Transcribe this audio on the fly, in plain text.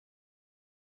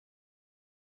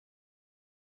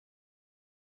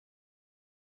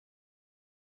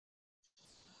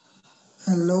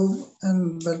Hello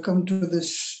and welcome to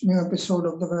this new episode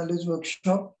of the Values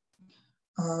Workshop.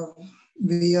 Uh,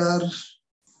 we are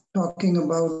talking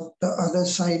about the other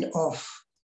side of,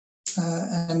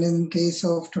 and in case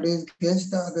of today's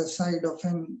guest, the other side of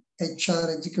an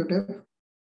HR executive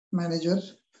manager.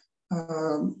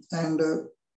 And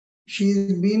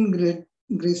she's been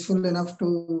graceful enough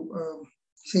to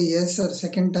say yes a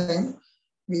second time.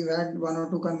 We've had one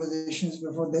or two conversations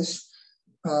before this.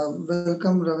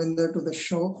 Welcome, Ravinder, to the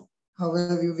show. How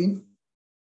have you been?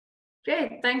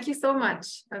 Great. Thank you so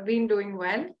much. I've been doing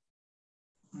well.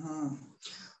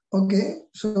 Okay.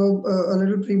 So a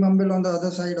little preamble on the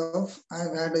other side of,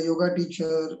 I've had a yoga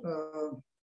teacher,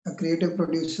 a creative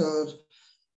producer,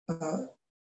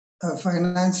 a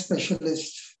finance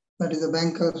specialist, that is a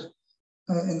banker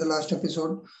in the last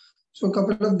episode. So a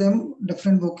couple of them,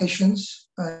 different vocations,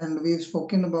 and we've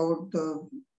spoken about the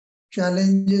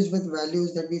challenges with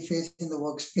values that we face in the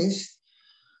workspace.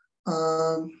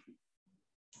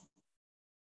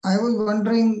 I was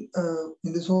wondering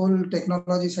in this whole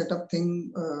technology setup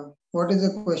thing, what is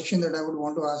a question that I would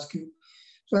want to ask you?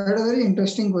 So I had a very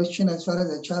interesting question as far as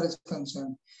HR is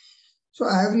concerned. So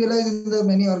I have realized in the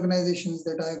many organizations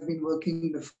that I have been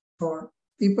working before,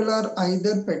 people are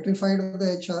either petrified of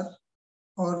the HR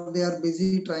or they are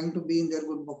busy trying to be in their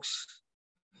good books.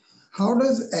 How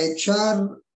does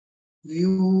HR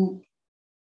view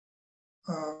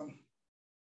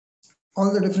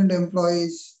all the different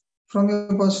employees from your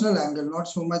personal angle, not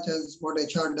so much as what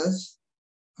HR does?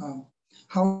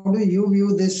 How do you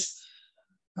view this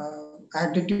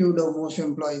attitude of most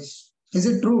employees? Is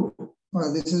it true?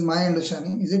 This is my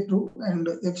understanding. Is it true? And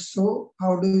if so,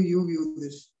 how do you view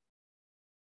this?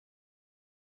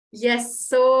 Yes.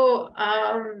 So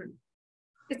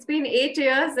it's been 8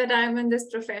 years that I'm in this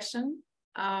profession.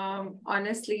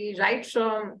 Honestly, right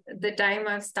from the time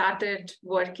I've started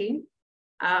working,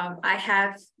 I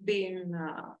have been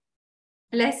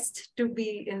blessed to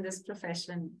be in this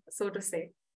profession, so to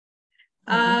say.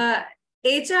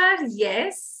 HR,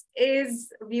 yes,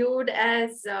 is viewed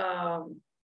as the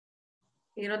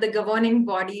governing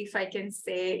body, if I can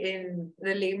say in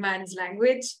the layman's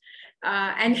language,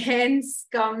 and hence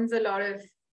comes a lot of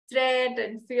threat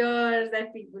and fear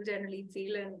that people generally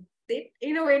feel, and they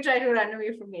in a way try to run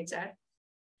away from HR.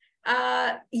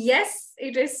 Yes,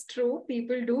 it is true.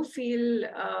 People do feel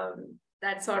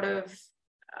that sort of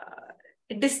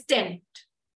distant,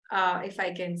 if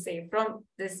I can say, from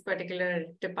this particular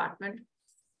department.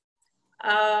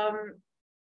 I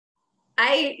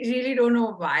really don't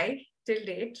know why till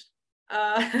date.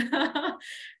 I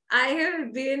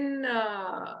have been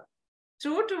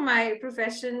true to my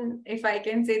profession, if I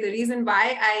can say. The reason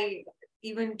why I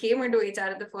even came into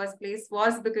HR in the first place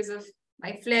was because of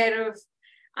my flair of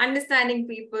understanding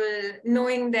people,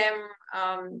 knowing them,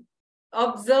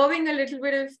 observing a little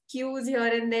bit of cues here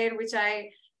and there, which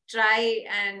I try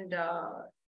and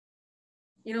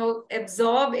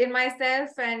absorb in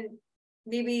myself and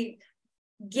maybe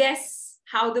guess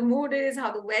how the mood is,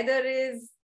 how the weather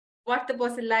is, what the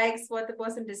person likes, what the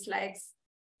person dislikes,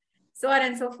 so on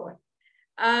and so forth.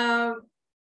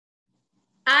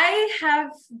 I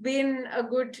have been a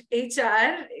good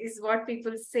HR, is what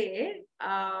people say.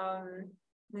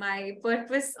 My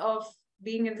purpose of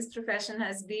being in this profession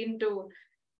has been to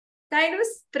kind of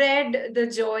spread the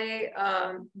joy,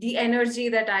 the energy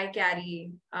that I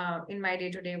carry in my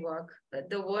day-to-day work.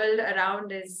 The world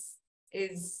around is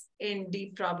in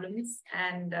deep problems,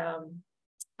 and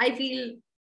I feel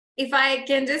if I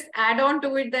can just add on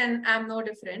to it, then I'm no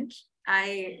different.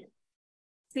 I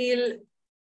feel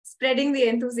spreading the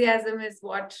enthusiasm is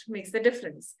what makes the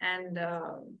difference, and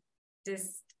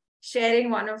just sharing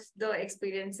one of the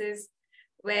experiences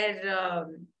where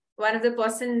one of the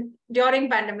person during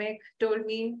pandemic told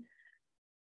me,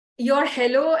 your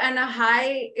hello and a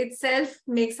hi itself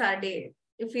makes our day.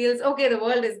 It feels okay, the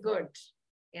world is good.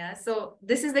 Yeah, so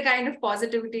this is the kind of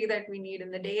positivity that we need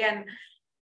in the day, and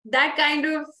that kind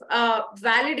of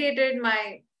validated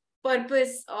my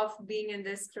purpose of being in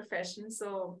this profession.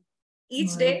 So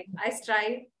each day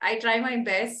I try my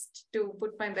best to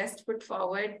put my best foot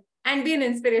forward and be an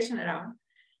inspiration around.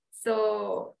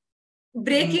 So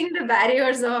breaking the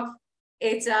barriers of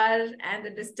HR and the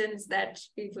distance that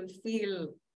people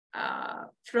feel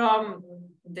from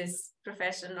this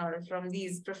profession or from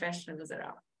these professionals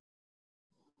around.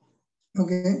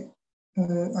 Okay.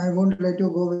 I won't let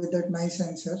you go with that nice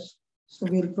answer. So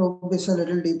we'll probe this a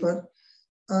little deeper.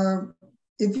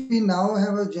 If we now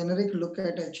have a generic look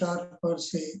at HR per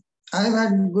se, I've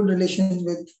had good relations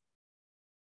with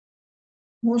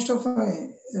Most of my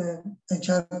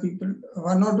HR people,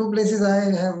 one or two places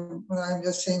I'm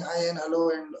just saying hi and hello,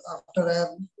 and after I have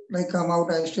like come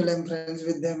out, I still am friends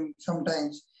with them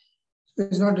sometimes. So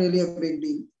it's not really a big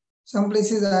deal. Some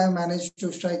places I have managed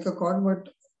to strike a chord,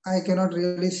 but I cannot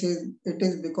really say it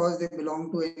is because they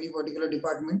belong to any particular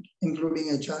department,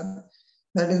 including HR.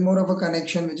 That is more of a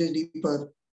connection which is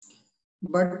deeper.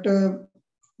 But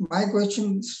my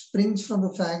question springs from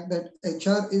the fact that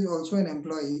HR is also an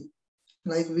employee,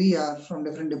 like we are from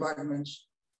different departments.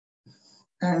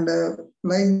 And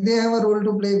like they have a role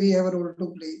to play, we have a role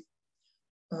to play.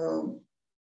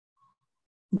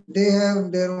 They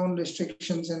have their own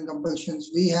restrictions and compulsions.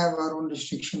 We have our own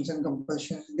restrictions and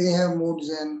compulsions. They have moods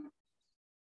and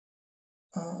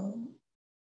uh,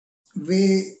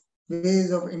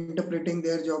 ways of interpreting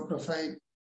their job profile.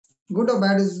 Good or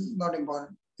bad is not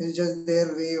important. It's just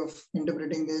their way of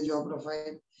interpreting their job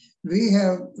profile. We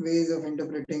have ways of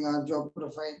interpreting our job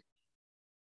profile.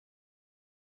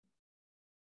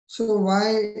 So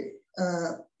why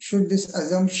should this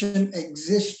assumption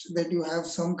exist that you have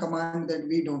some command that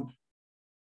we don't?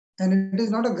 And it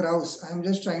is not a grouse. I'm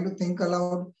just trying to think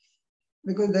aloud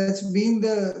because that's been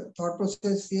the thought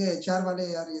process. ये HR वाले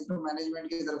यार ये तो management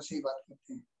की तरफ से ही बात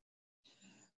करते हैं.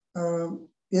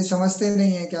 ये समझते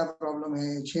नहीं है क्या प्रॉब्लम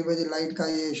है. 6 बजे लाइट का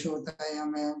ये इशू होता है या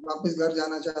मैं वापस घर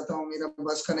जाना चाहता हूँ, मेरा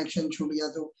बस कनेक्शन छूट गया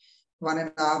तो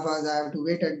 1.5 hours I have to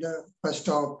wait at the bus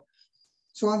stop,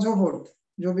 so on so forth.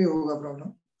 जो भी होगा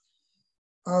problem.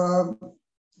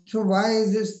 So why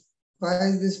is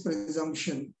this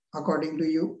presumption according to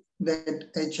you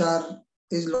that HR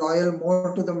is loyal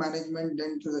more to the management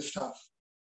than to the staff?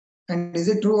 And is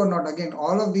it true or not? Again,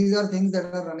 all of these are things that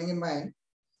are running in my head.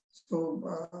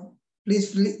 So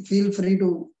please feel free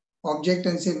to object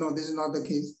and say, no, this is not the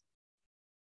case.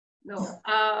 No.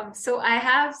 Yeah. So I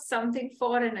have something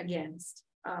for and against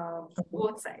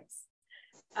both sides.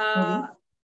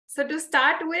 So to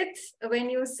start with, when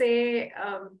you say,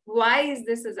 why is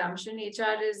this assumption?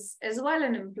 HR is as well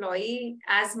an employee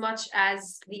as much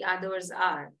as the others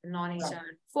are,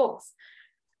 non-HR folks.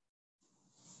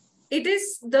 It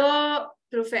is the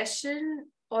profession,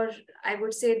 or I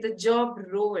would say the job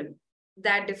role,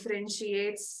 that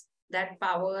differentiates that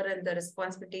power and the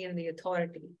responsibility and the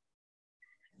authority.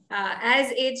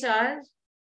 As HR,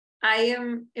 I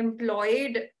am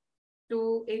employed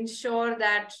to ensure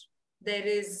that there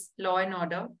is law and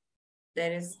order,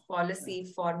 there is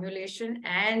policy formulation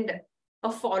and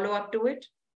a follow-up to it.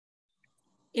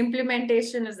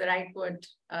 Implementation is the right word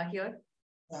here.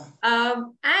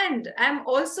 And I'm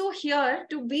also here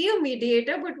to be a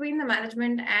mediator between the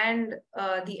management and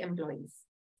the employees,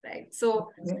 right?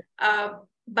 So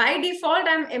by default,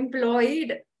 I'm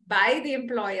employed by the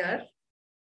employer.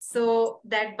 So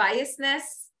that biasness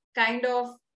kind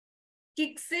of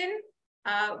kicks in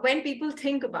when people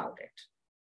think about it.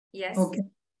 Yes. Okay.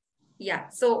 Yeah.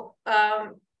 So,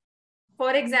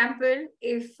 for example,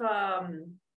 if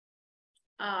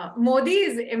Modi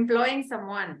is employing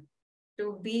someone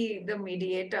to be the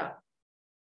mediator,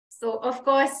 so of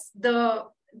course the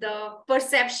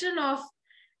perception of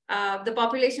the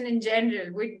population in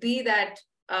general would be that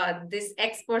this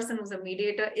X person who's a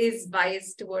mediator is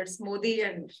biased towards Modi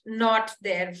and not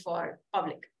there for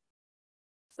public.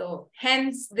 So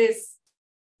hence this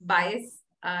bias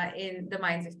in the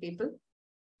minds of people.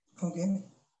 Okay.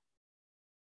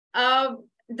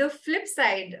 The flip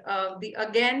side, the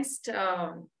against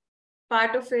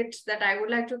part of it that I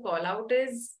would like to call out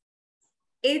is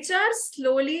HR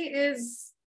slowly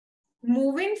is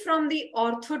moving from the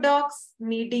orthodox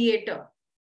mediator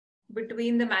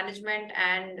between the management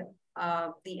and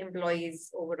the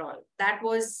employees overall. That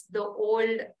was the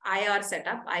old IR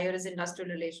setup. IR is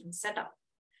industrial relations setup.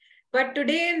 But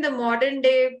today in the modern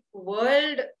day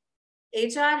world,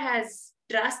 HR has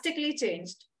drastically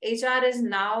changed. HR is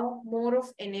now more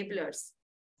of enablers.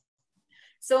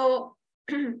 So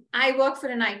I work for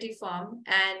an IT firm,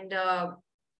 and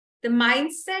the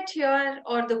mindset here,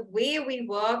 or the way we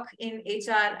work in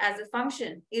HR as a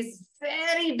function, is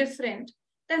very different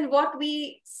than what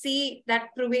we see that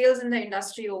prevails in the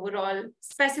industry overall,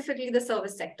 specifically the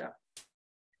service sector.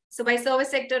 So by service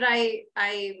sector, I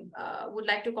would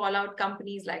like to call out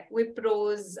companies like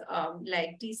Wipros,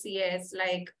 like TCS,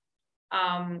 like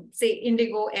say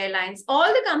Indigo Airlines,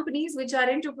 all the companies which are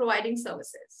into providing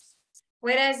services.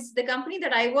 Whereas the company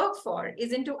that I work for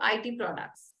is into IT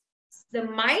products. The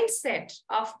mindset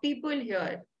of people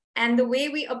here and the way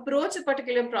we approach a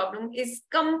particular problem is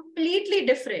completely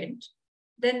different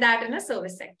than that in a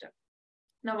service sector.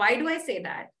 Now, why do I say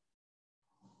that?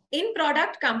 In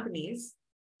product companies,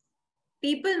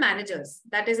 people managers,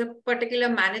 that is a particular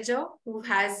manager who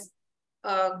has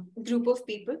a group of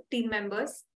people, team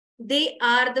members. They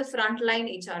are the frontline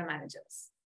HR managers.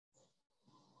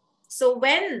 So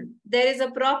when there is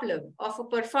a problem of a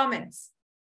performance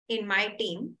in my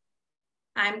team,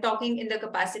 I'm talking in the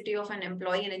capacity of an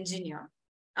employee, an engineer,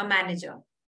 a manager.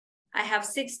 I have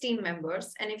 6 team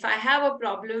members. And if I have a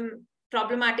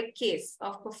problematic case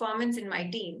of performance in my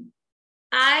team,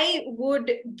 I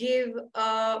would give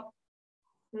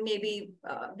maybe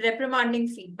reprimanding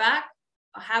feedback,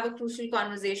 have a crucial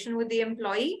conversation with the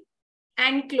employee,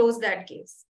 and close that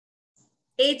case.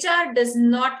 HR does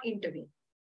not intervene.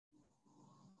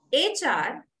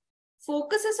 HR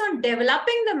focuses on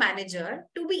developing the manager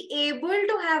to be able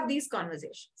to have these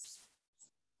conversations.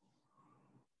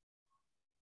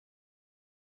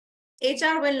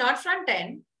 HR will not front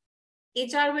end.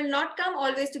 HR will not come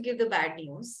always to give the bad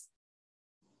news.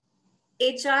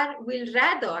 HR will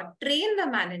rather train the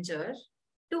manager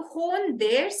to hone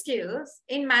their skills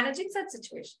in managing such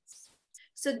situations.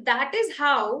 So that is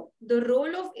how the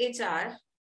role of HR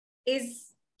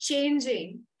is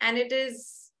changing, and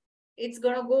it's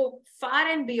going to go far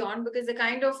and beyond, because the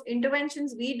kind of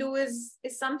interventions we do is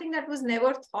something that was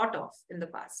never thought of in the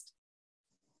past.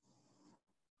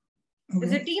 If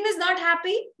the team is not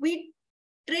happy, we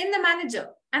train the manager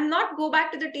and not go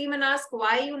back to the team and ask,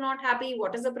 why are you not happy?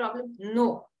 What is the problem?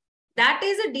 No, that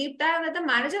is a deep dive that the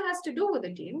manager has to do with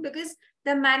the team, because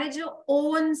the manager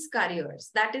owns careers.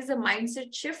 That is a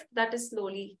mindset shift that is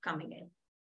slowly coming in.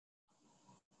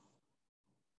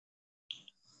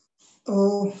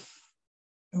 Oh,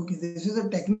 okay. This is a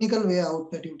technical way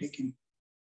out that you've taken.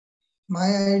 My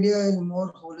idea is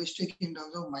more holistic in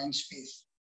terms of mind space.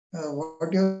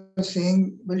 What you're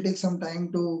saying will take some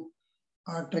time to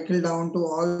trickle down to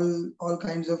all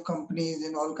kinds of companies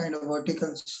in all kinds of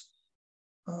verticals.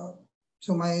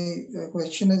 So my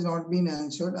question has not been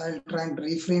answered. I'll try and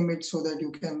reframe it so that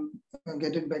you can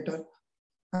get it better.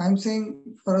 I'm saying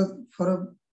for a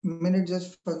minute,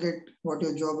 just forget what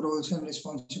your job roles and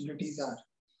responsibilities are.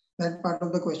 That part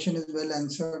of the question is well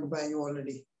answered by you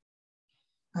already.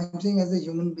 I'm saying as a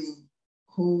human being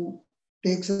who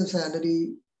takes a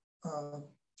salary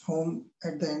home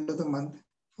at the end of the month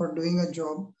for doing a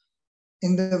job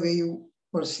in the way you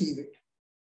perceive it,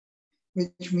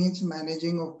 which means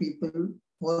managing of people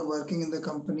who are working in the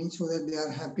company so that they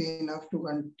are happy enough to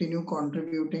continue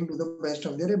contributing to the best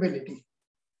of their ability.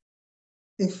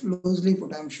 If loosely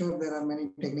put, I'm sure there are many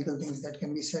technical things that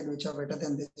can be said which are better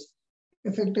than this.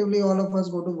 Effectively, all of us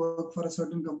go to work for a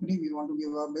certain company. We want to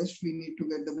give our best. We need to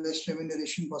get the best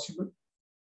remuneration possible,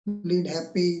 lead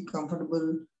happy,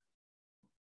 comfortable,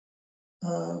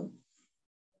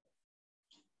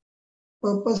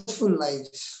 purposeful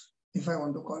lives, if I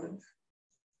want to call it that.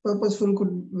 Purposeful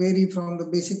could vary from the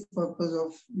basic purpose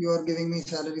of you are giving me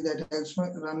salary that helps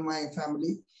run my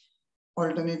family.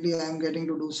 Alternately, I am getting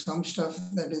to do some stuff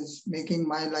that is making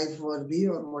my life worthy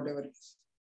or whatever it is.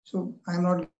 So I'm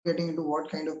not getting into what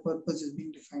kind of purpose is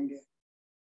being defined here.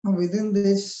 Now within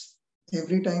this,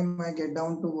 every time I get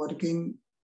down to working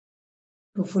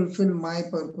to fulfill my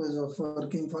purpose of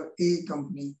working for a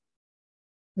company,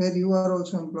 where you are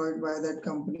also employed by that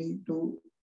company, to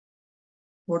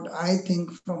what I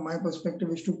think from my perspective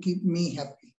is to keep me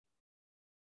happy.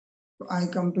 So I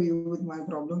come to you with my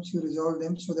problems, you resolve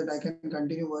them so that I can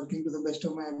continue working to the best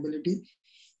of my ability,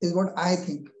 is what I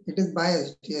think. It is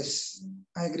biased, yes.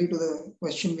 I agree to the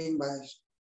question being biased.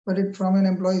 But from an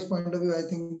employee's point of view, I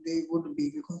think they would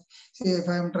be, because say if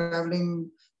I'm traveling,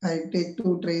 I take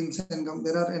 2 trains and come.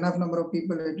 There are enough number of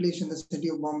people, at least in the city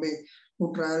of Bombay,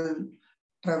 who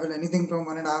travel anything from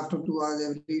 1.5 to 2 hours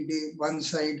every day, one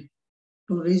side,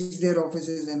 to reach their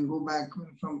offices and go back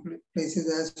from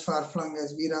places as far-flung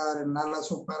as Virar and Nala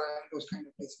Sopara and those kind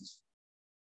of places.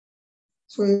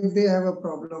 So if they have a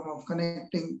problem of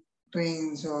connecting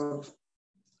trains or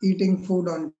eating food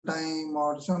on time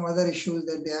or some other issues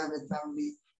that they have with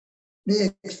family,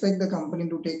 they expect the company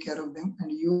to take care of them,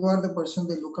 and you are the person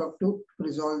they look up to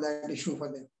resolve that issue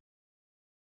for them.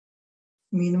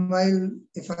 Meanwhile,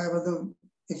 if I were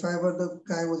the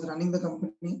guy who was running the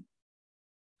company,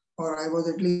 or I was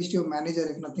at least your manager,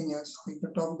 if nothing else, like the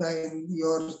top guy in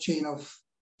your chain of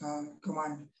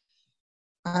command,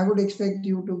 I would expect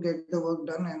you to get the work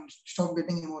done and stop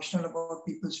getting emotional about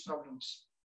people's problems.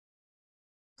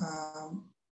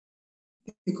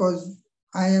 Because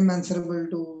I am answerable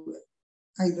to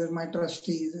either my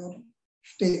trustees or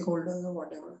stakeholders or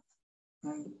whatever.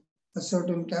 And a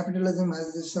certain capitalism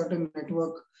has this certain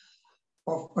network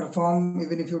of perform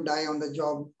even if you die on the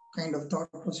job kind of thought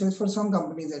process for some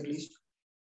companies at least.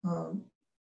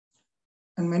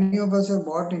 And And many of us have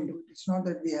bought into it. It's not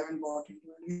that we haven't bought into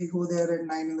it. We go there at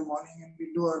 9 in the morning and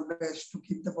we do our best to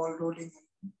keep the ball rolling.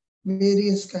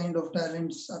 Various kind of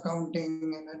talents,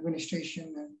 accounting and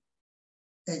administration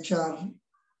and HR,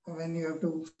 when you have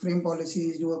to frame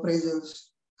policies, do appraisals,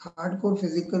 hardcore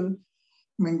physical,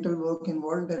 mental work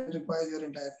involved that requires your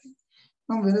entire thing.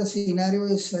 Now, when a scenario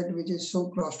is set which is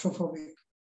so claustrophobic,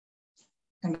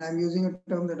 and I'm using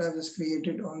a term that I've just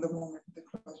created on the moment,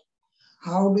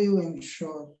 how do you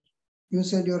ensure? You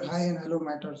said your high and hello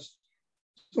matters.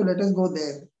 So let us go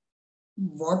there.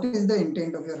 What is the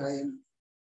intent of your high and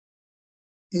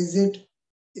is it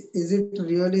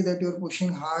really that you're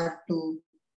pushing hard to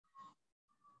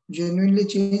genuinely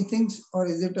change things, or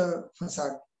is it a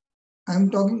facade? I'm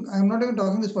not even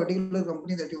talking this particular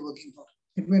company that you're working for.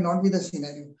 It may not be the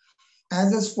scenario.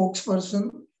 As a spokesperson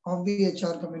of the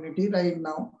HR community right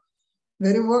now,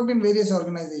 where you worked in various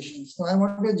organizations. So I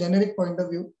want a generic point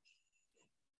of view.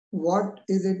 What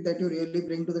is it that you really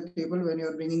bring to the table when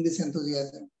you're bringing this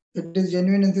enthusiasm? It is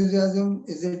genuine enthusiasm.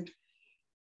 Is it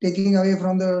taking away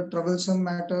from the troublesome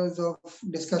matters of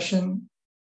discussion?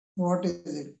 What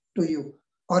is it to you?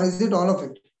 Or is it all of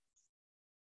it?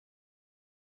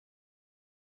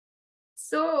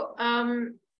 So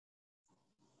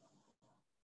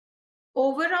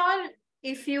overall,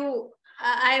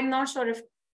 I am not sure if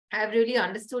I've really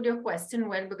understood your question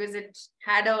well, because it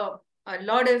had a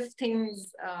lot of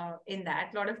things in that,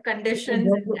 a lot of conditions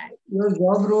in that. Your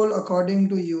job role according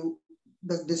to you,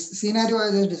 this scenario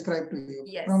I just described to you,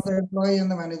 yes, from the employee and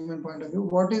the management point of view,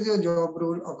 what is your job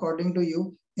role according to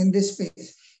you in this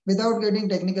space? Without getting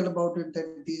technical about it,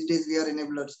 that these days we are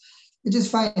enablers, which is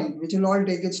fine, which will all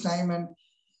take its time and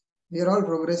we are all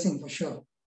progressing for sure.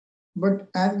 But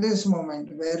at this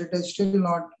moment where it has still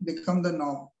not become the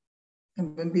norm,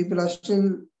 and when people are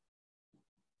still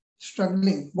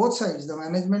struggling, both sides, the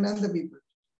management and the people,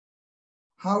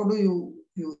 how do you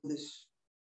view this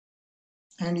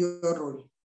and your role?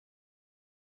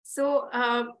 So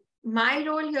my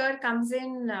role here comes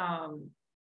in,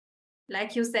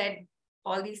 like you said,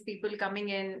 all these people coming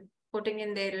in, putting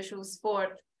in their issues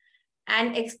forth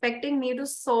and expecting me to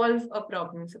solve a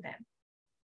problem for them.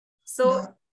 So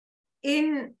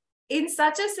in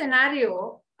such a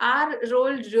scenario, our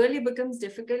role really becomes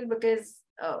difficult, because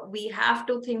we have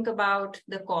to think about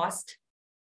the cost,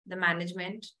 the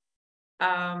management.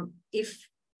 If,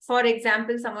 for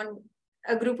example,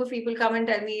 a group of people come and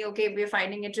tell me, okay, we're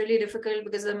finding it really difficult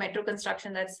because of the metro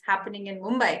construction that's happening in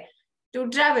Mumbai to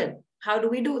travel. How do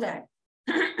we do that?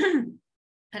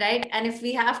 Right? And if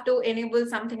we have to enable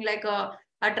something like a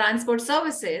transport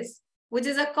services, which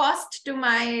is a cost to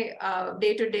my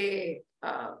day-to-day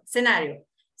scenario.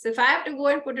 So if I have to go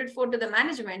and put it forward to the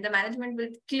management will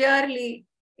clearly,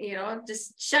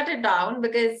 just shut it down,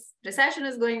 because recession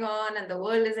is going on and the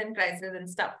world is in crisis and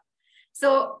stuff.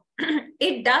 So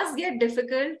it does get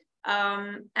difficult.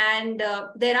 And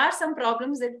there are some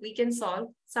problems that we can solve,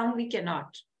 some we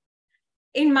cannot.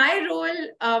 In my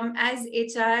role as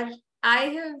HR, I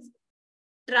have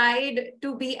tried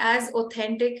to be as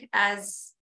authentic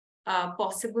as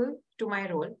possible to my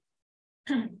role.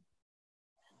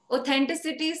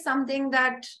 Authenticity is something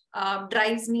that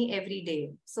drives me every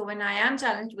day. So when I am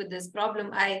challenged with this problem,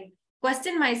 I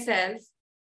question myself,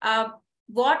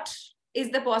 what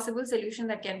is the possible solution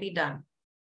that can be done,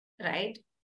 right?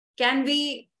 Can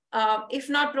we, if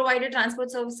not provided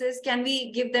transport services, can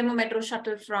we give them a metro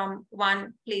shuttle from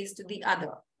one place to the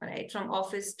other, right? From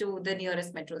office to the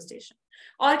nearest metro station?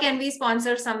 Or can we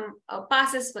sponsor some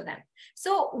passes for them?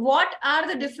 So what are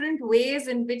the different ways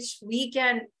in which we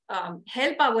can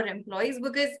help our employees?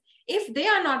 Because if they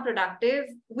are not productive,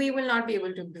 we will not be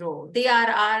able to grow. They are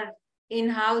our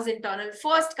in-house internal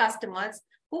first customers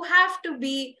who have to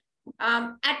be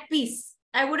at peace.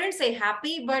 I wouldn't say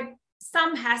happy, but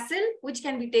some hassle which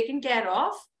can be taken care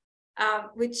of,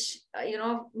 which,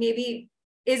 maybe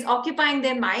is occupying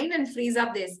their mind and frees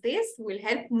up their space, will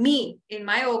help me in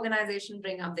my organization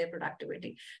bring up their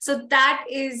productivity. So that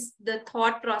is the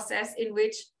thought process in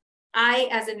which I,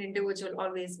 as an individual,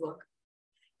 always work.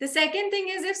 The second thing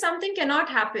is, if something cannot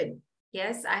happen,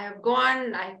 yes, I have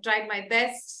gone, I've tried my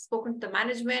best, spoken to the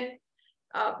management,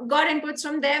 got inputs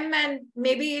from them, and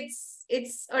maybe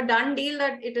it's a done deal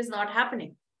that it is not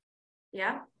happening.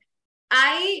 Yeah.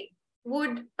 I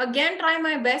would again try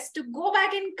my best to go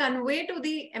back and convey to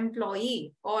the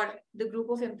employee or the group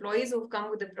of employees who've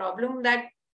come with the problem that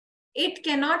it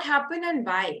cannot happen and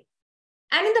why.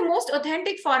 And in the most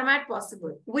authentic format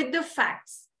possible, with the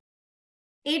facts.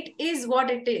 It is what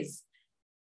it is.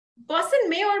 Person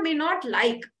may or may not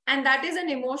like, and that is an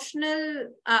emotional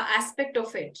aspect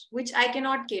of it, which I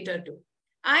cannot cater to.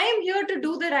 I am here to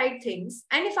do the right things.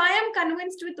 And if I am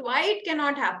convinced with why it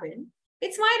cannot happen,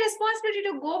 it's my responsibility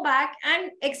to go back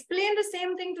and explain the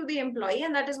same thing to the employee.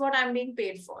 And that is what I'm being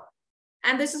paid for.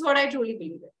 And this is what I truly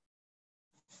believe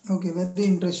in. Okay, very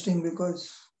interesting,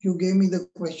 because you gave me the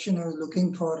question I was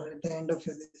looking for at the end of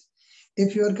this.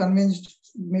 If you are convinced,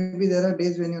 maybe there are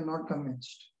days when you're not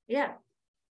convinced. Yeah.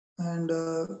 And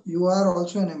you are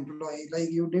also an employee,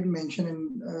 like you did mention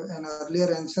in an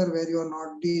earlier answer, where you are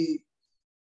not the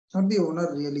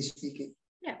owner, really speaking.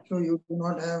 Yeah. So you do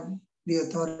not have the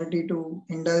authority to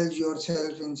indulge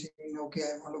yourself in saying, okay,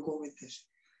 I want to go with this.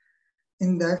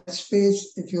 In that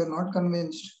space, if you are not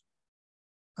convinced,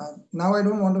 now I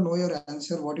don't want to know your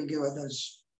answer, what you give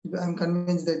others. I'm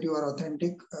convinced that you are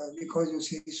authentic because you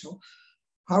say so.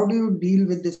 How do you deal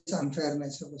with this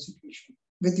unfairness of the situation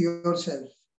with yourself?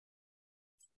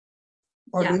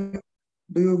 Or do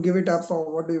you give it up,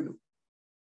 or what do you do?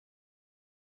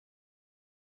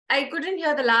 I couldn't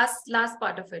hear the last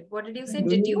part of it. What did you say?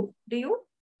 Do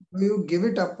you give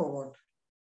it up, or what?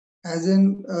 As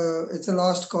in, it's a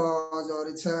lost cause, or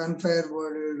it's an unfair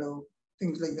world, or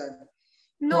things like that.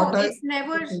 No,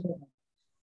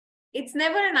 it's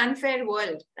never an unfair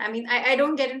world. I mean, I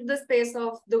don't get into the space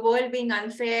of the world being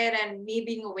unfair and me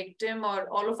being a victim, or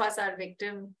all of us are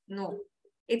victim. No,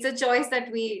 it's a choice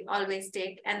that we always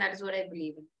take, and that is what I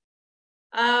believe in.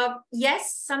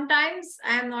 Yes, sometimes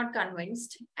I am not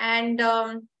convinced, and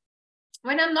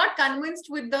when I'm not convinced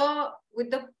with the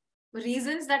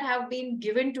reasons that have been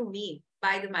given to me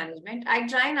by the management, I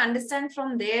try and understand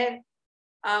from their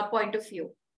point of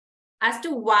view as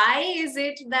to why is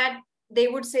it that they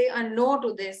would say a no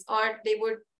to this, or they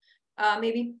would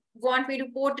maybe want me to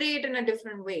portray it in a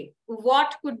different way.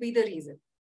 What could be the reason?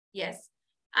 Yes,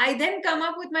 I then come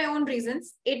up with my own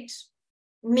reasons. It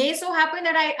may so happen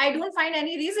that I don't find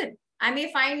any reason. I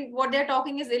may find what they're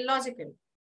talking is illogical.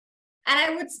 And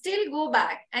I would still go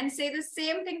back and say the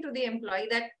same thing to the employee,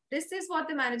 that this is what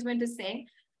the management is saying.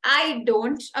 I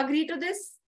don't agree to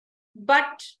this,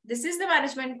 but this is the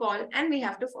management call and we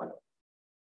have to follow.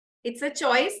 It's a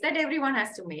choice that everyone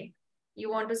has to make. You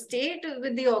want to stay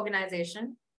with the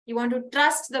organization. You want to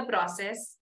trust the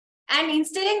process. And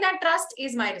instilling that trust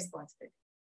is my responsibility.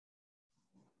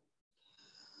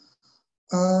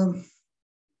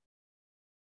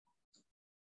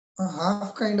 A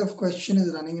half kind of question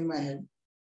is running in my head.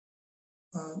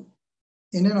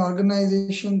 In an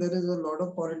organization, there is a lot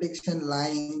of politics and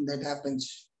lying that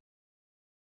happens.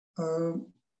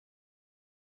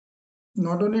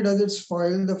 Not only does it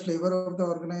spoil the flavor of the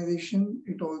organization,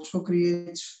 it also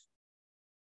creates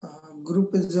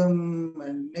groupism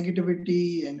and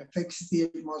negativity and affects the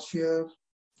atmosphere.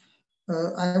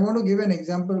 I want to give an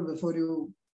example before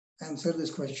you answer this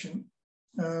question.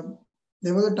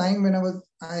 There was a time when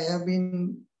I have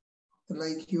been,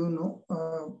 like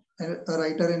a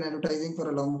writer in advertising for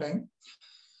a long time.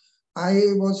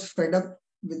 I was fed up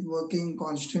with working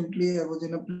constantly. I was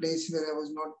in a place where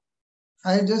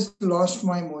I had just lost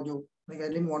my mojo. Like I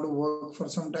didn't want to work for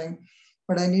some time,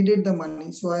 but I needed the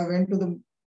money. So I went to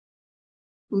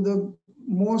the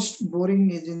most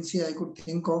boring agency I could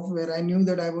think of, where I knew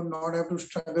that I would not have to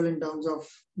struggle in terms of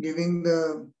giving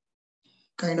the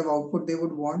kind of output they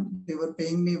would want. They were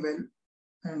paying me well.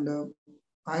 And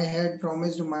I had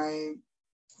promised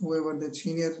whoever the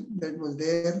senior that was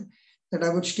there, that I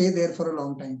would stay there for a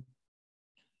long time.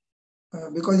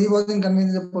 Because he wasn't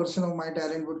convinced a person of my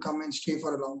talent would come and stay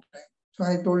for a long time. So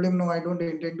I told him, no, I don't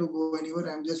intend to go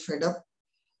anywhere. I'm just fed up.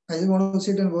 I just want to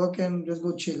sit and work and just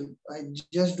go chill. I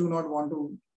just do not want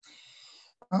to.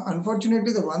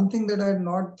 Unfortunately, the one thing that I had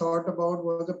not thought about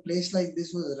was a place like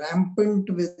this was rampant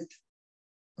with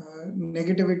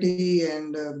negativity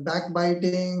and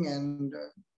backbiting and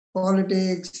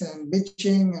politics and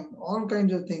bitching and all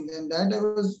kinds of things. And that I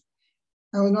was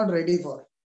not ready for.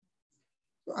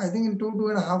 I think in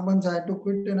 2.5 months, I had to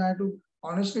quit, and I had to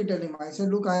honestly tell him, I said,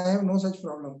 look, I have no such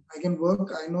problem. I can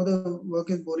work. I know the work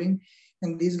is boring,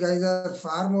 and these guys are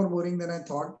far more boring than I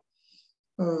thought.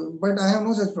 But I have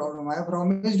no such problem. I have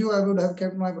promised you I would have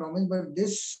kept my promise, but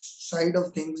this side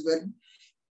of things where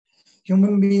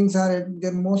human beings are at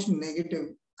their most negative,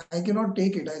 I cannot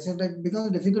take it. I said that it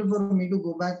becomes difficult for me to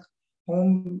go back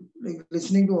home, like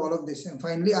listening to all of this. And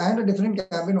finally, I had a different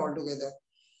cabin altogether.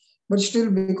 But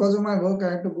still, because of my work,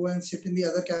 I had to go and sit in the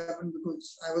other cabin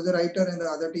because I was a writer and the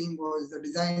other team was the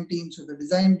design team. So the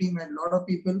design team had a lot of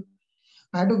people.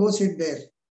 I had to go sit there.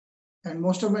 And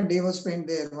most of my day was spent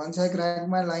there. Once I cracked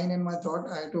my line and my thought,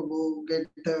 I had to go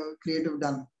get creative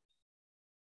done.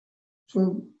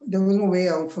 So there was no way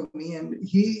out for me. And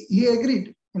he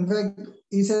agreed. In fact,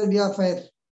 he said, yeah, fair.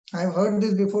 I've heard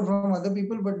this before from other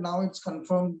people, but now it's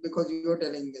confirmed because you're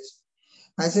telling this.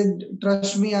 I said,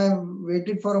 trust me, I've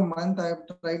waited for a month. I've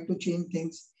tried to change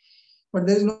things, but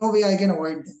there is no way I can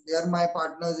avoid them. They are my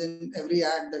partners in every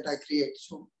ad that I create.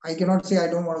 So I cannot say I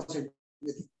don't want to sit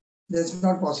with you. That's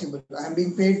not possible. I'm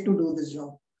being paid to do this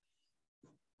job.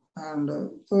 And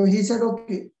so he said,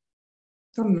 okay.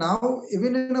 So now,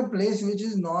 even in a place which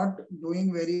is not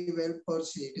doing very well per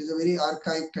se, it is a very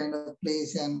archaic kind of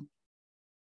place, and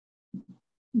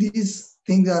these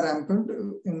things are rampant.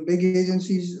 In big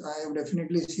agencies, I have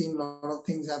definitely seen a lot of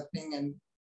things happening,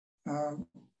 and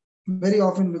very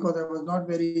often, because I was not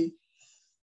very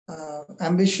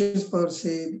ambitious per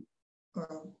se,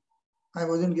 uh, I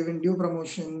wasn't given due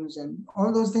promotions, and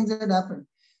all those things had happened.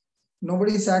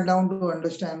 Nobody sat down to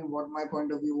understand what my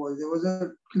point of view was. There was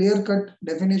a clear-cut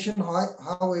definition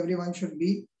how everyone should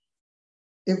be.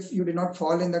 If you did not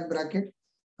fall in that bracket,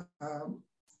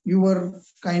 you were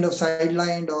kind of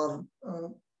sidelined, or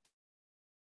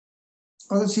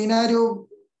the scenario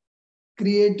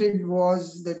created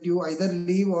was that you either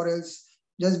leave or else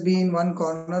just be in one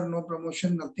corner, no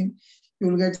promotion, nothing. You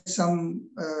will get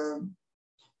some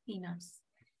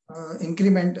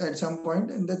increment at some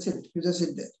point, and that's it. You just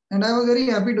sit there. And I was very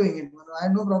happy doing it. I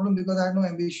had no problem because I had no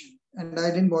ambition, and I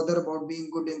didn't bother about being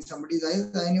good in somebody's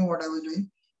eyes. I knew what I was doing.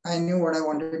 I knew what I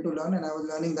wanted to learn, and I was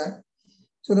learning that.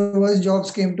 So the worst jobs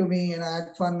came to me, and I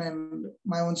had fun and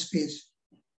my own space.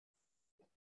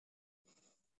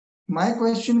 My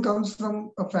question comes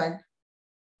from a fact: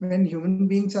 when human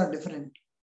beings are different,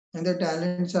 and their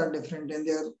talents are different, and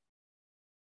their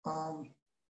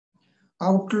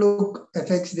outlook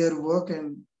affects their work,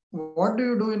 and what do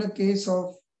you do in a case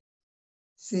of,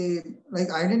 say, like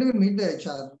I didn't even meet the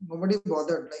HR. Nobody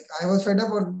bothered. Like I was fed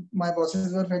up, or my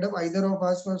bosses were fed up. Either of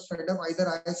us was fed up. Either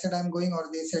I said I'm going,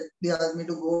 or they said they asked me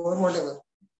to go, or whatever.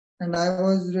 And I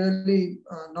was really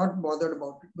not bothered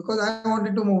about it because I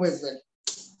wanted to move as well.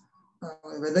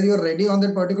 Whether you're ready on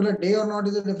that particular day or not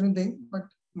is a different thing, but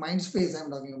mind space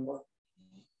I'm talking about.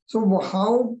 So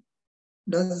how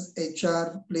does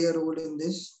HR play a role in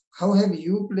this? How have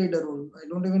you played a role? I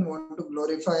don't even want to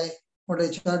glorify what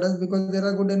HR does because there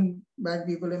are good and bad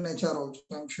people in HR also,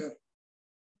 I'm sure.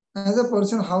 As a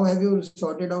person, how have you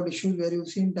sorted out issues where you've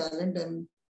seen talent and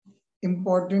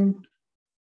important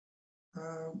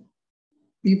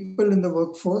people in the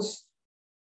workforce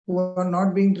who are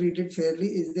not being treated fairly?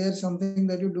 Is there something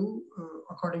that you do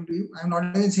according to you? I'm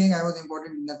not even saying I was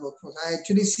important in that workforce. I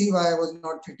actually see why I was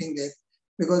not fitting there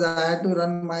because I had to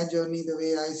run my journey the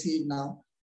way I see it now.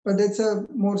 But that's a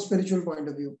more spiritual point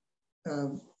of view.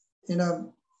 In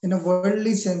a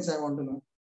worldly sense, I want to know,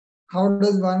 how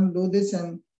does one do this,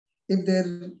 and if there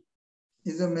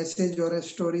is a message or a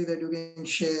story that you can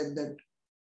share that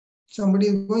somebody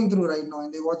is going through right now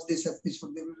and they watch this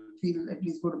episode, they will feel at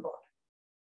least good about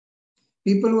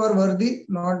it. People who are worthy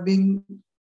not being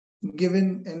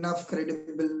given enough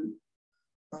credible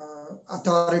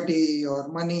authority or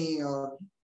money or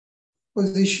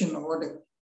position or whatever.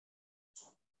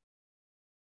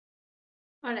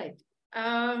 All right.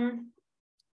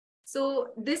 So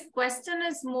this question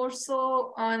is more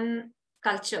so on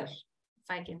culture, if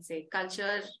I can say.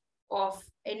 Culture of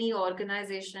any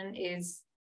organization is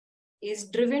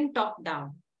driven top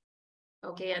down.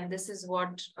 Okay, and this is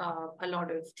what a lot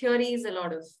of theories, a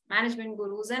lot of management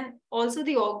gurus, and also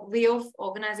the way of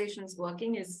organizations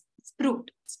working is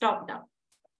proved, it's top down.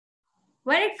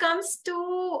 When it comes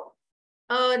to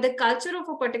the culture of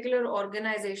a particular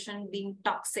organization being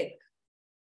toxic,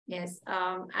 yes,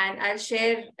 and I'll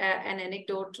share an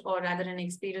anecdote or rather an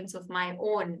experience of my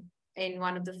own in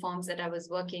one of the firms that I was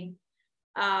working,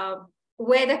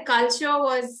 where the culture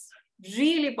was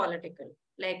really political.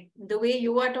 Like the way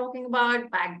you are talking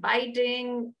about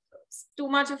backbiting, too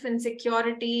much of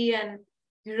insecurity, and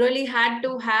you really had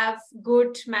to have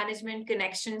good management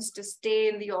connections to stay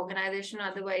in the organization.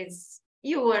 Otherwise,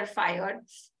 you were fired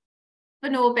for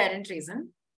no apparent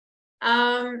reason.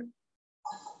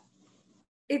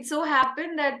 It so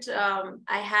happened that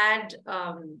I had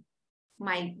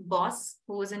my boss,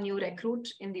 who was a new recruit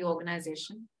in the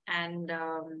organization, and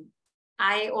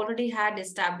I already had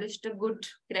established a good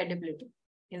credibility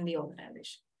in the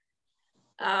organization.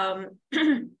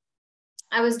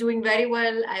 I was doing very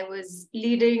well. I was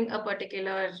leading a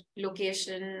particular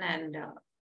location, and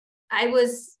I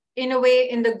was, in a way,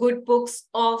 in the good books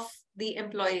of the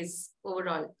employees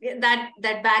overall. That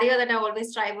barrier that I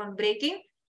always strive on breaking,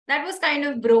 that was kind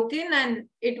of broken, and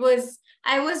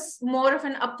I was more of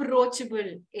an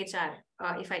approachable HR,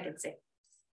 if I can say.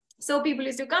 So people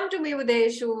used to come to me with their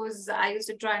issues. I used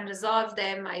to try and resolve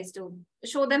them. I used to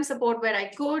show them support where I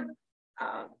could.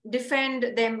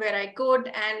 defend them where I could,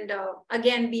 and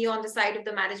again, be on the side of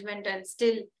the management and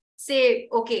still say,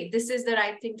 okay, this is the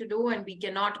right thing to do and we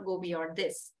cannot go beyond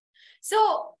this.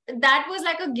 So that was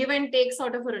like a give and take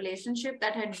sort of a relationship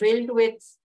that had built with,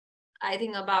 I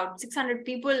think, about 600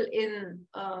 people in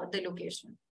the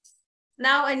location.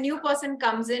 Now a new person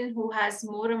comes in who has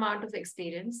more amount of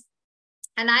experience,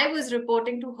 and I was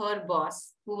reporting to her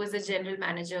boss, who was the general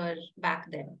manager back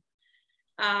then.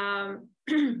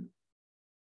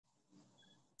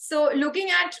 So looking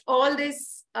at all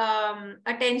this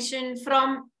attention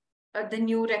from the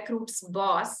new recruit's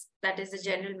boss, that is the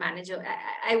general manager,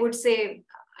 I would say,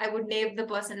 I would name the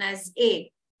person as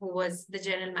A, who was the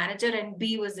general manager, and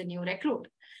B was the new recruit.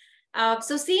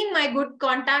 So seeing my good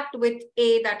contact with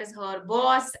A, that is her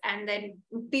boss, and then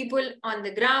people on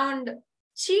the ground,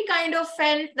 she kind of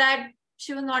felt that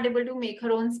she was not able to make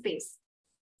her own space.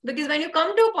 Because when you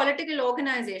come to a political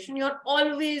organization, you're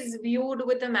always viewed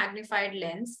with a magnified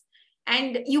lens,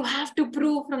 and you have to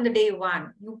prove from the day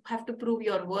one. You have to prove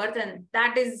your worth, and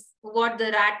that is what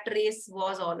the rat race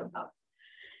was all about.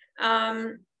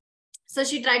 So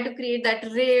she tried to create that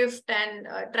rift and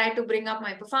tried to bring up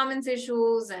my performance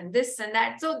issues and this and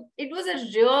that. So it was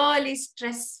a really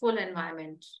stressful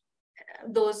environment.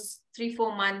 Those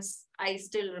 3-4 months, I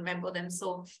still remember them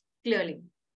so clearly.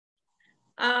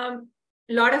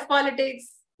 Lot of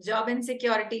politics, job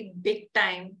insecurity, big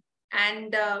time.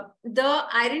 And the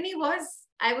irony was,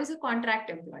 I was a contract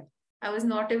employee. I was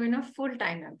not even a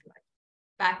full-time employee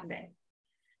back then.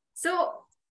 So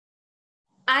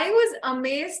I was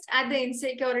amazed at the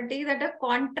insecurity that a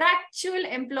contractual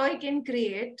employee can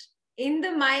create in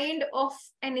the mind of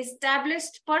an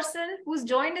established person who's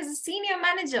joined as a senior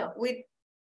manager with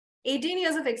 18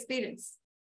 years of experience.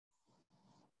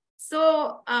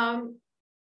 So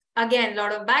again, a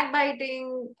lot of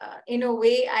backbiting. In a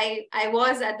way, I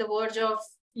was at the verge of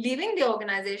leaving the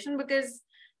organization because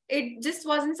it just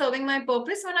wasn't serving my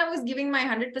purpose when I was giving my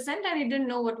 100% and I didn't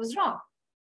know what was wrong.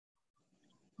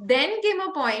 Then came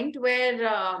a point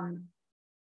where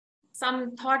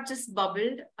some thought just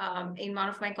bubbled in one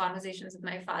of my conversations with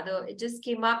my father. It just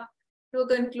came up to a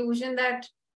conclusion that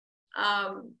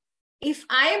if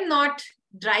I am not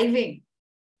driving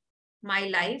my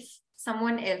life,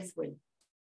 someone else will.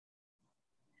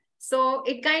 So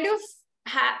it kind of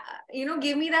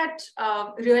gave me that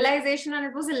realization, and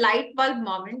it was a light bulb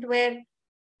moment where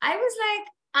I was like,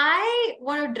 I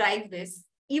want to drive this.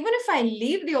 Even if I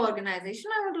leave the organization,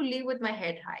 I want to leave with my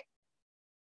head high.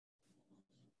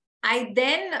 I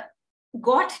then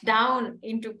got down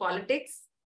into politics.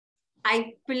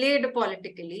 I played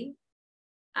politically.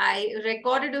 I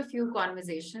recorded a few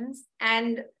conversations.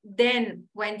 And then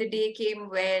when the day came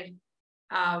where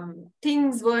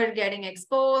things were getting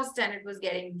exposed and it was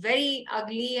getting very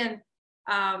ugly, and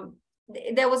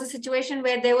there was a situation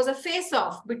where there was a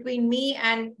face-off between me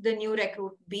and the new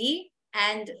recruit B,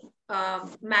 and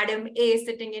Madam A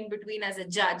sitting in between as a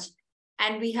judge.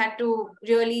 And we had to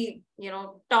really,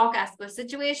 talk as per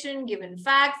situation, given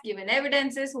facts, given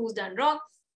evidences, who's done wrong.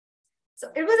 So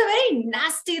it was a very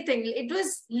nasty thing. It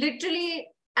was literally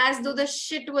as though the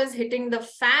shit was hitting the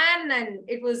fan and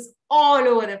it was all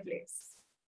over the place.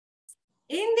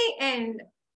 In the end,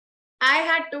 I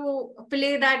had to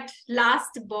play that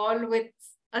last ball with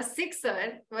a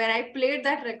sixer where I played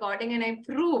that recording and I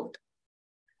proved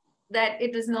that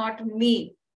it is not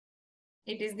me.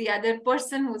 It is the other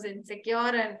person who's insecure,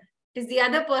 and it is the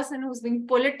other person who's being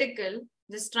political,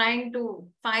 just trying to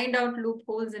find out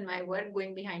loopholes in my work,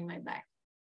 going behind my back.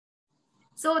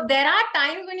 So there are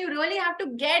times when you really have to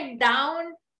get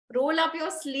down, roll up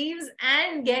your sleeves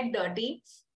and get dirty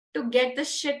to get the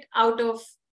shit out of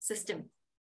system.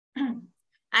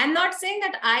 I'm not saying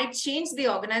that I changed the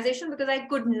organization, because I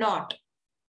could not.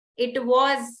 It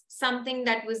was something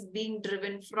that was being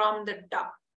driven from the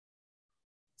top.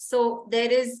 So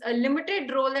there is a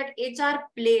limited role that HR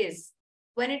plays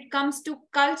when it comes to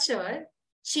culture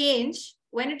change,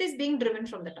 when it is being driven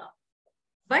from the top.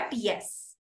 But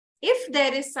yes, if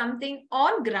there is something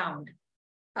on ground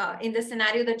in the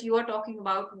scenario that you are talking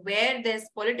about, where there's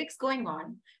politics going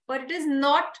on, but it is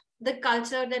not the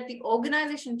culture that the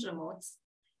organization promotes,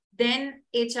 then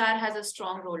HR has a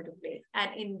strong role to play.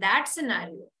 And in that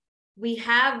scenario, we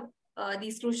have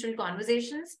these crucial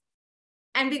conversations,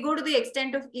 and we go to the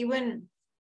extent of even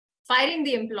firing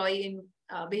the employee in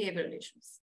behavioral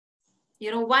issues.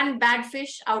 One bad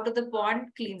fish out of the pond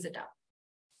cleans it up.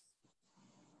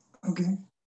 Okay.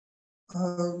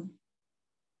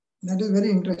 That is very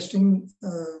interesting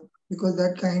because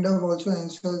that kind of also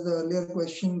answers the earlier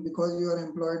question, because you are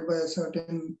employed by a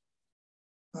certain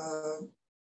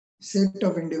set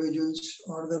of individuals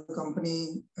or the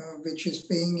company which is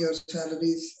paying your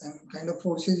salaries and kind of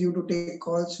forces you to take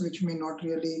calls which may not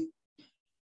really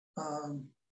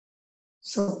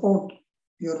support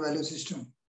your value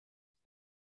system.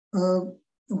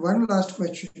 One last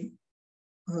question.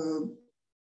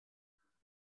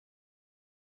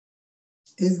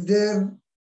 Is there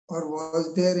or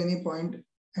was there any point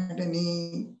at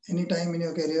any time in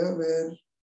your career where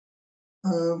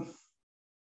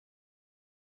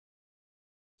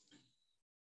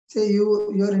say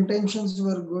your intentions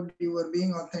were good, you were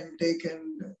being authentic,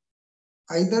 and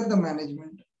either the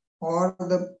management or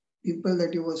the people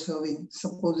that you were serving,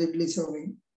 supposedly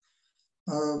serving,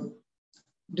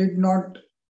 did not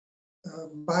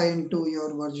buy into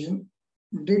your version?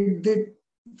 Did they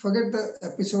forget the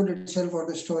episode itself or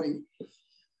the story?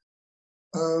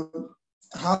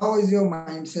 How is your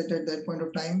mindset at that point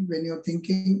of time when you're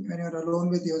thinking, when you're alone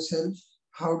with yourself?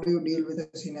 How do you deal with a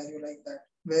scenario like that,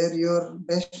 where your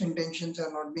best intentions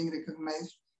are not being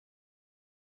recognized?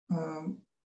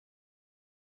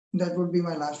 That would be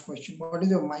my last question. What is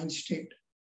your mind state?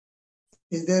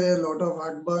 Is there a lot of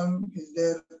heartburn? Is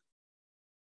there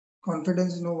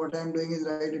confidence? No, what I'm doing is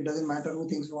right. It doesn't matter who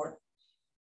thinks what.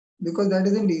 Because that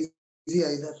isn't easy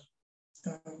either.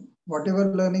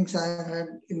 Whatever learnings I have had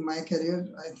in my career,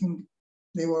 I think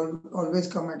they will always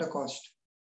come at a cost.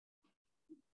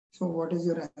 So what is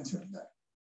your answer to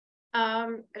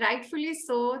that? Rightfully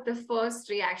so, the first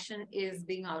reaction is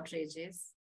being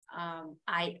outrageous.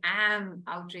 I am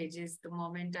outrageous the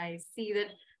moment I see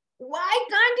that. Why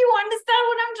can't you understand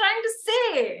what I'm trying to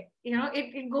say? You know,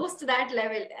 it goes to that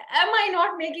level. Am I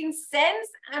not making sense?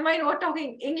 Am I not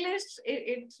talking English?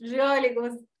 It really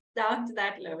goes down to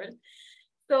that level.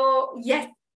 So yes,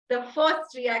 the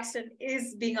first reaction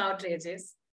is being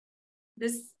outrageous.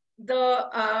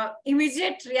 The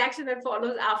immediate reaction that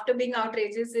follows after being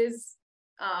outrageous is,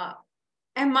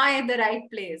 am I in the right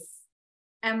place?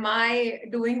 Am I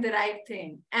doing the right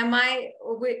thing? Am I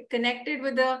connected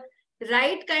with the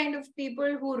right kind of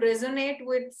people who resonate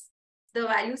with the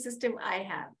value system I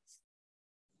have?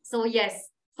 So yes,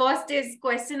 first is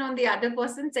question on the other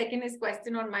person. Second is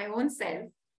question on my own self,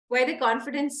 where the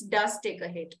confidence does take a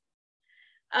hit.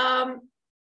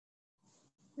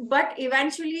 But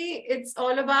eventually it's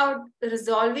all about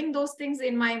resolving those things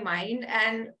in my mind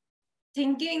and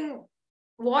thinking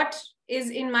what is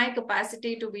in my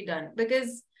capacity to be done.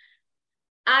 Because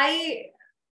I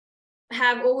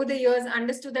have over the years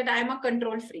understood that I'm a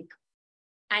control freak.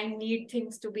 I need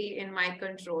things to be in my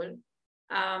control.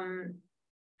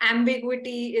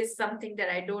 Ambiguity is something that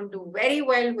I don't do very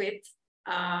well with.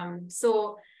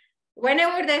 So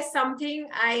whenever there's something,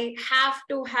 I have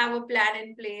to have a plan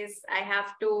in place. I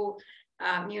have to,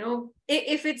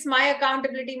 if it's my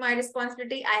accountability, my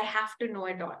responsibility, I have to know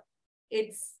it all.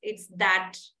 It's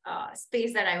that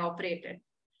space that I operate in.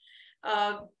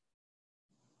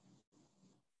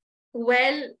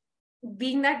 Well,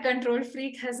 being that control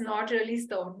freak has not really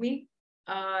served me.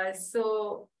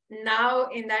 So now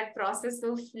in that process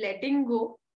of letting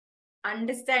go,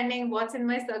 understanding what's in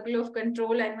my circle of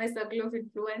control and my circle of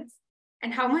influence,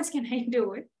 and how much can I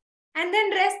do it, and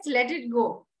then rest, let it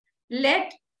go.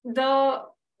 Let the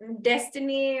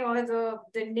destiny or the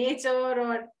nature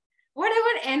or whatever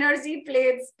energy play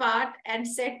its part and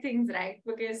set things right.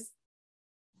 Because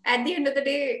at the end of the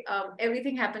day,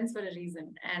 everything happens for a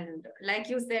reason. And like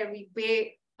you said, we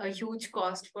pay a huge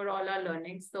cost for all our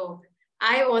learning. So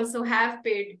I also have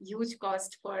paid huge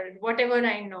cost for whatever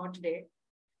I know today.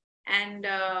 And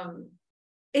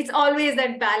it's always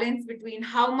that balance between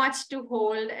how much to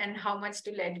hold and how much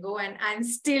to let go. And I'm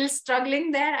still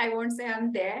struggling there. I won't say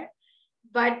I'm there,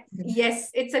 but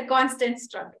yes, it's a constant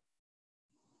struggle.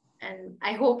 And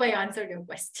I hope I answered your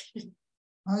question.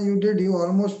 You did. You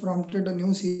almost prompted a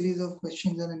new series of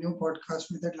questions and a new podcast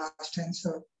with that last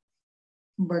answer.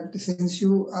 But since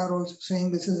you are also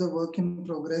saying this is a work in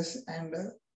progress, and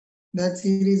that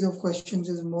series of questions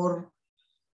is more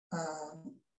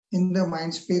in the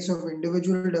mind space of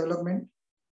individual development,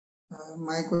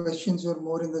 my questions were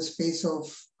more in the space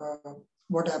of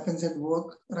what happens at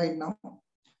work right now.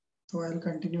 So I'll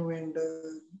continue and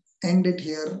end it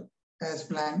here as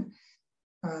planned.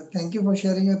 Thank you for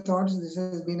sharing your thoughts. This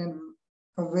has been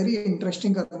a very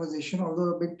interesting conversation,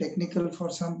 although a bit technical for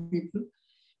some people.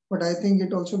 But I think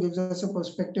it also gives us a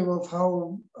perspective of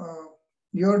how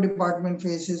your department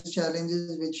faces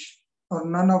challenges which are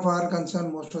none of our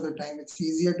concern most of the time. It's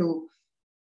easier to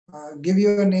give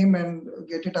you a name and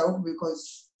get it out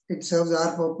because it serves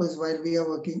our purpose while we are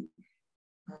working.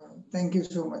 Thank you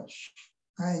so much.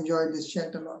 I enjoyed this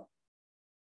chat a lot.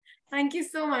 Thank you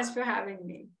so much for having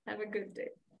me. Have a good day.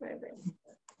 Bye-bye.